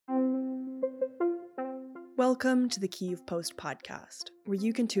Welcome to the Kyiv Post podcast, where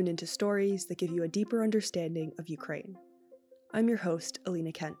you can tune into stories that give you a deeper understanding of Ukraine. I'm your host,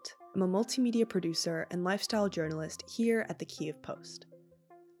 Alina Kent. I'm a multimedia producer and lifestyle journalist here at the Kyiv Post.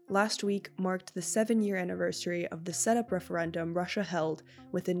 Last week marked the 7-year anniversary of the set-up referendum Russia held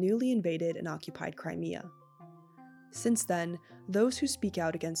with the newly invaded and occupied Crimea. Since then, those who speak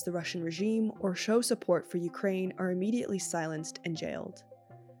out against the Russian regime or show support for Ukraine are immediately silenced and jailed.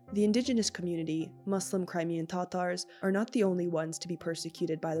 The indigenous community, Muslim Crimean Tatars, are not the only ones to be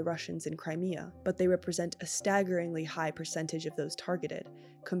persecuted by the Russians in Crimea, but they represent a staggeringly high percentage of those targeted,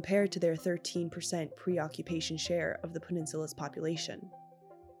 compared to their 13% pre-occupation share of the peninsula's population.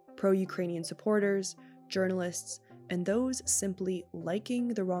 Pro-Ukrainian supporters, journalists, and those simply liking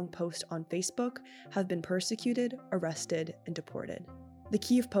the wrong post on Facebook have been persecuted, arrested, and deported. The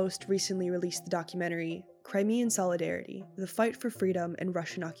Kyiv Post recently released the documentary Crimean Solidarity, The Fight for Freedom in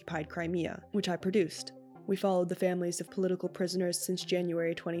Russian-occupied Crimea, which I produced. We followed the families of political prisoners since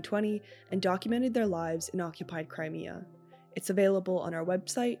January 2020 and documented their lives in occupied Crimea. It's available on our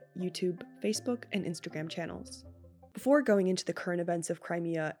website, YouTube, Facebook, and Instagram channels. Before going into the current events of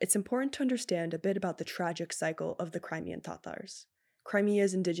Crimea, it's important to understand a bit about the tragic cycle of the Crimean Tatars.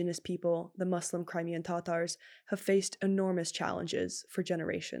 Crimea's indigenous people, the Muslim Crimean Tatars, have faced enormous challenges for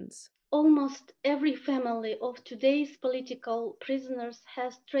generations. Almost every family of today's political prisoners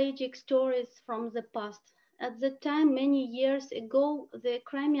has tragic stories from the past. At that time, many years ago, the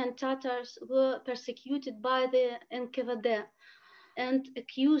Crimean Tatars were persecuted by the NKVD and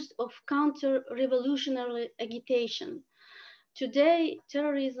accused of counter-revolutionary agitation. Today,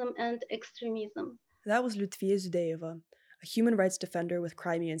 terrorism and extremism. That was Lutfiye Zudiyeva, a human rights defender with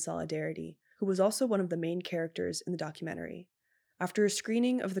Crimean Solidarity, who was also one of the main characters in the documentary. After a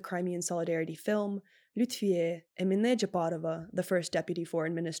screening of the Crimean Solidarity film, Lutfiye, Emine Dzhaparova, the first Deputy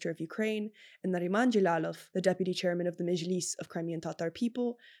Foreign Minister of Ukraine, and Nariman Dzhelyalov, the Deputy Chairman of the Mejlis of Crimean Tatar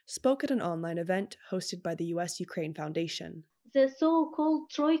people, spoke at an online event hosted by the US-Ukraine Foundation. The so-called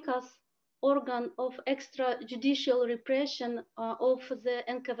Troika's organ of extrajudicial repression of the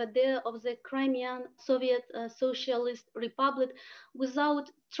NKVD of the Crimean Soviet Socialist Republic without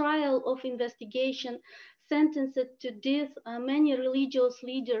trial of investigation sentenced to death many religious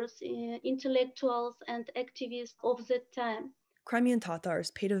leaders, intellectuals, and activists of that time. Crimean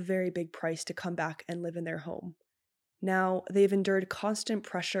Tatars paid a very big price to come back and live in their home. Now, they've endured constant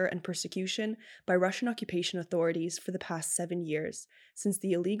pressure and persecution by Russian occupation authorities for the past 7 years, since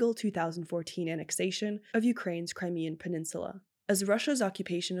the illegal 2014 annexation of Ukraine's Crimean Peninsula. As Russia's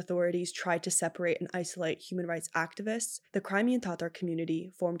occupation authorities tried to separate and isolate human rights activists, the Crimean Tatar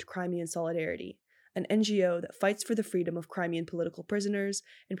community formed Crimean Solidarity, an NGO that fights for the freedom of Crimean political prisoners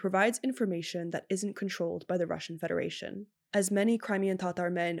and provides information that isn't controlled by the Russian Federation. As many Crimean Tatar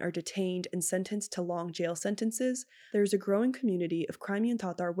men are detained and sentenced to long jail sentences, there is a growing community of Crimean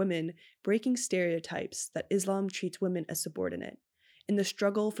Tatar women breaking stereotypes that Islam treats women as subordinate. In the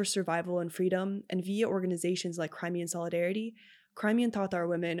struggle for survival and freedom, and via organizations like Crimean Solidarity, Crimean Tatar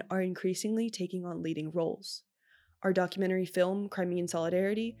women are increasingly taking on leading roles. Our documentary film, Crimean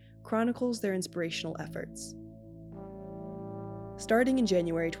Solidarity, chronicles their inspirational efforts. Starting in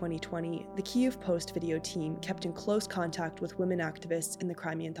January 2020, the Kyiv Post video team kept in close contact with women activists in the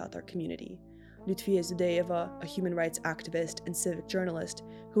Crimean Tatar community. Lutfiye Zudiyeva, a human rights activist and civic journalist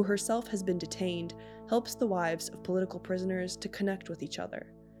who herself has been detained, helps the wives of political prisoners to connect with each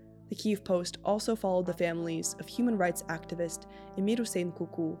other. The Kyiv Post also followed the families of human rights activist Emine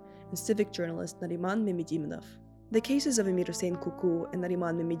Dzhaparova and civic journalist Nariman Dzhelyalov. The cases of Emine Dzhaparova and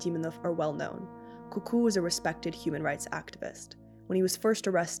Nariman Dzhelyalov are well known. Kuku is a respected human rights activist. When he was first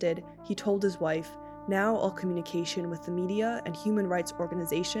arrested, he told his wife, "Now all communication with the media and human rights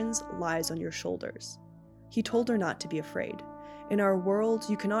organizations lies on your shoulders." He told her not to be afraid. "In our world,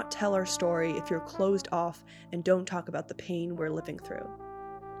 you cannot tell our story if you're closed off and don't talk about the pain we're living through."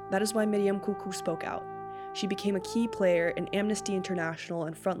 That is why Miriam Kuku spoke out. She became a key player in Amnesty International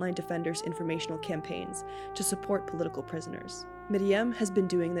and Frontline Defenders informational campaigns to support political prisoners. Miriam has been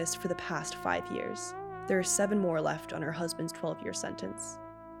doing this for the past 5 years. There are 7 more left on her husband's 12-year sentence.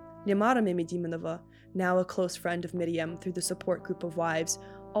 Emine Dzhaparova, now a close friend of Miriam through the support group of wives,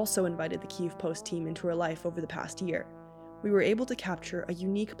 also invited the Kyiv Post team into her life over the past year. We were able to capture a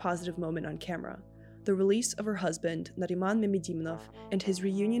unique positive moment on camera, the release of her husband, Nariman Dzhelyalov, and his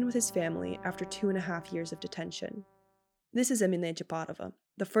reunion with his family after 2.5 years of detention. This is Emine Dzhaparova,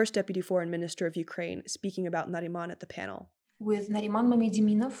 the first Deputy Foreign Minister of Ukraine, speaking about Nariman at the panel. With Nariman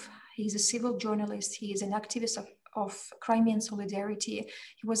Dzhelyalov, he is a civil journalist. He is an activist of Crimean Solidarity.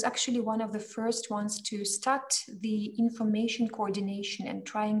 He was actually one of the first ones to start the information coordination and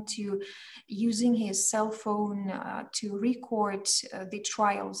trying to, using his cell phone to record the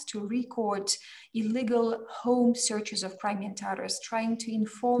trials, to record illegal home searches of Crimean Tatars, trying to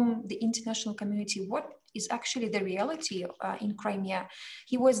inform the international community what is actually the reality in Crimea.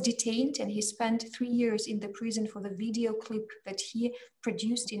 He was detained and he spent 3 years in the prison for the video clip that he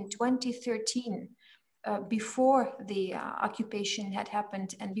produced in 2013. Before the occupation had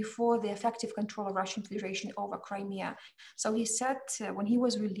happened and before the effective control of Russian Federation over Crimea. So he said when he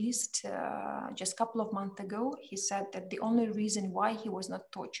was released just a couple of months ago, he said that the only reason why he was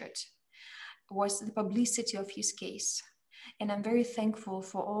not tortured was the publicity of his case. And I'm very thankful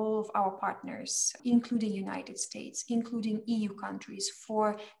for all of our partners, including United States, including EU countries,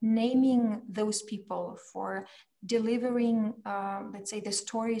 for naming those people, for delivering, let's say, the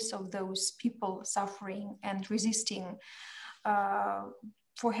stories of those people suffering and resisting,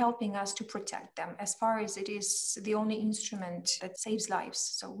 for helping us to protect them, as far as it is the only instrument that saves lives.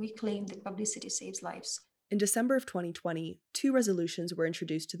 So we claim that publicity saves lives. In December of 2020, 2 resolutions were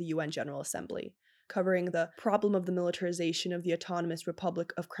introduced to the UN General Assembly, covering the problem of the militarization of the Autonomous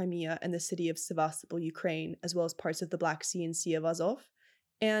Republic of Crimea and the city of Sevastopol, Ukraine, as well as parts of the Black Sea and Sea of Azov,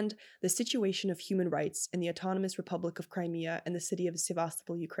 and the situation of human rights in the Autonomous Republic of Crimea and the city of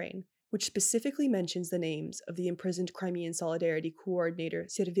Sevastopol, Ukraine, which specifically mentions the names of the imprisoned Crimean Solidarity coordinator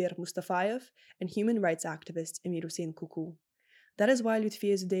Server Mustafayev and human rights activist Emir Kuku. That is why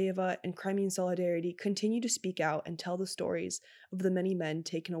Lutfiye Zudiyeva and Crimean Solidarity continue to speak out and tell the stories of the many men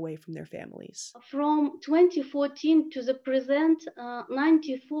taken away from their families. From 2014 to the present,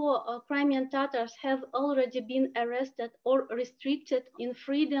 94 Crimean Tatars have already been arrested or restricted in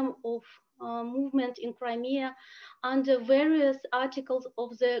freedom of movement in Crimea under various articles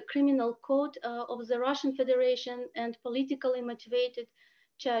of the Criminal Code of the Russian Federation and politically motivated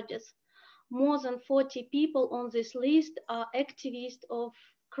charges. More than 40 people on this list are activists of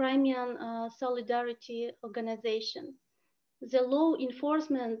Crimean Solidarity organization. The law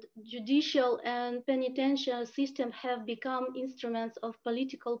enforcement, judicial and penitentiary system have become instruments of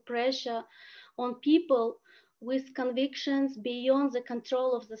political pressure on people with convictions beyond the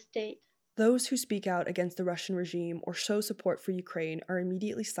control of the state. Those who speak out against the Russian regime or show support for Ukraine are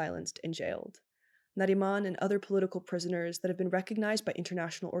immediately silenced and jailed. Nariman and other political prisoners that have been recognized by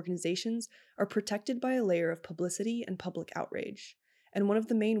international organizations are protected by a layer of publicity and public outrage. And one of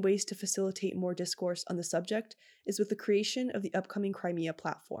the main ways to facilitate more discourse on the subject is with the creation of the upcoming Crimea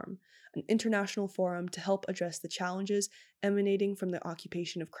Platform, an international forum to help address the challenges emanating from the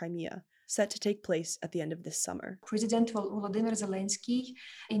occupation of Crimea, set to take place at the end of this summer. President Volodymyr Zelensky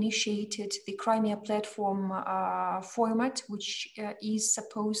initiated the Crimea Platform format, which is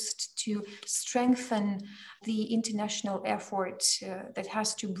supposed to strengthen the international effort that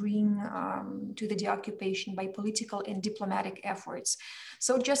has to bring to the deoccupation by political and diplomatic efforts.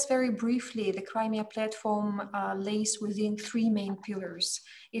 So just very briefly, the Crimea Platform lays within 3 main pillars.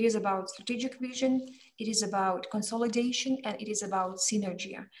 It is about strategic vision, it is about consolidation, and it is about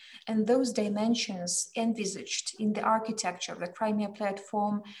synergy. And those dimensions envisaged in the architecture of the Crimea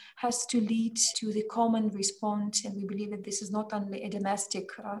Platform has to lead to the common response. And we believe that this is not only a domestic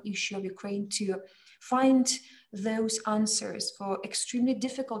issue of Ukraine, to find those answers for extremely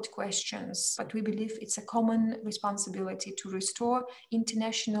difficult questions, but we believe it's a common responsibility to restore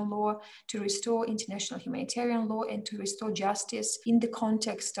international law, to restore international humanitarian law, and to restore justice in the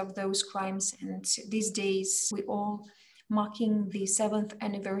context of those crimes. And these days, we all marking the 7th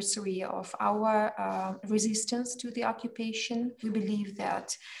anniversary of our resistance to the occupation. We believe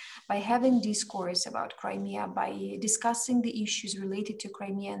that by having discourse about Crimea, by discussing the issues related to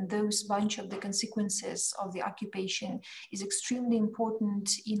Crimea and those bunch of the consequences of the occupation is extremely important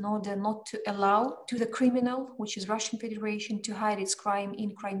in order not to allow to the criminal, which is Russian Federation, to hide its crime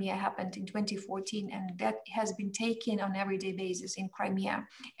in Crimea. Happened in 2014, and that has been taken on everyday basis in Crimea.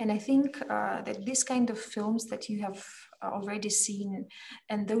 And I think that this kind of films that you have already seen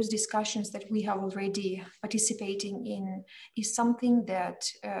and those discussions that we have already participating in is something that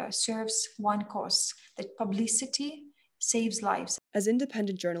serves one cause, that publicity saves lives. As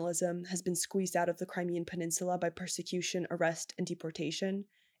independent journalism has been squeezed out of the Crimean Peninsula by persecution, arrest, and deportation,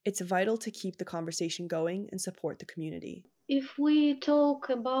 it's vital to keep the conversation going and support the community. If we talk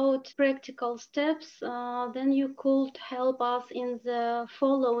about practical steps, then you could help us in the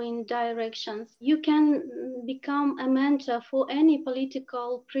following directions. You can become a mentor for any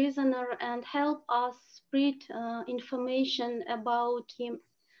political prisoner and help us spread information about him.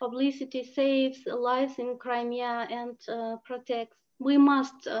 Publicity saves lives in Crimea and protects We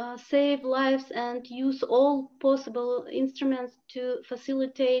must save lives and use all possible instruments to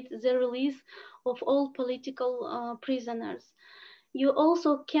facilitate the release of all political prisoners. You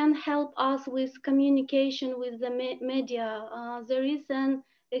also can help us with communication with the media. There is an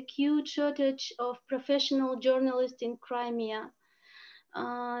acute shortage of professional journalists in Crimea.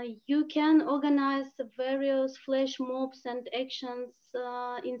 You can organize various flash mobs and actions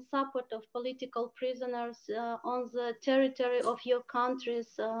in support of political prisoners on the territory of your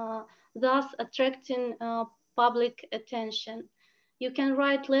countries, thus attracting public attention. You can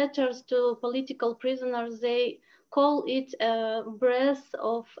write letters to political prisoners. They call it a breath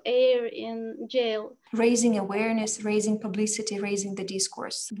of air in jail. Raising awareness, raising publicity, raising the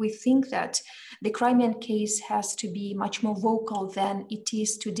discourse. We think that the Crimean case has to be much more vocal than it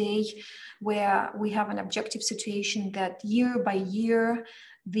is today, where we have an objective situation that year by year,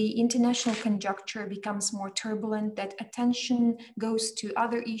 the international conjuncture becomes more turbulent, that attention goes to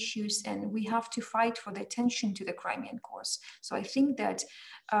other issues, and we have to fight for the attention to the Crimean cause. So I think that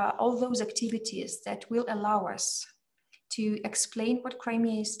all those activities that will allow us to explain what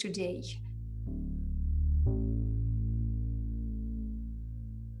Crimea is today.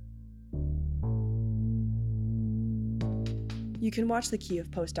 You can watch the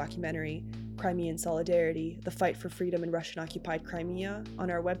Kyiv Post documentary, Crimean Solidarity, The Fight for Freedom in Russian-occupied Crimea, on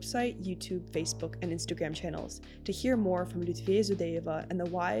our website, YouTube, Facebook, and Instagram channels to hear more from Lutfiye Zudiyeva and the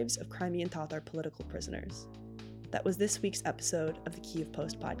wives of Crimean Tatar political prisoners. That was this week's episode of the Kyiv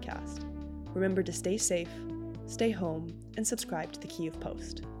Post podcast. Remember to stay safe, stay home, and subscribe to the Kyiv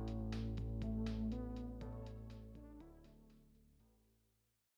Post.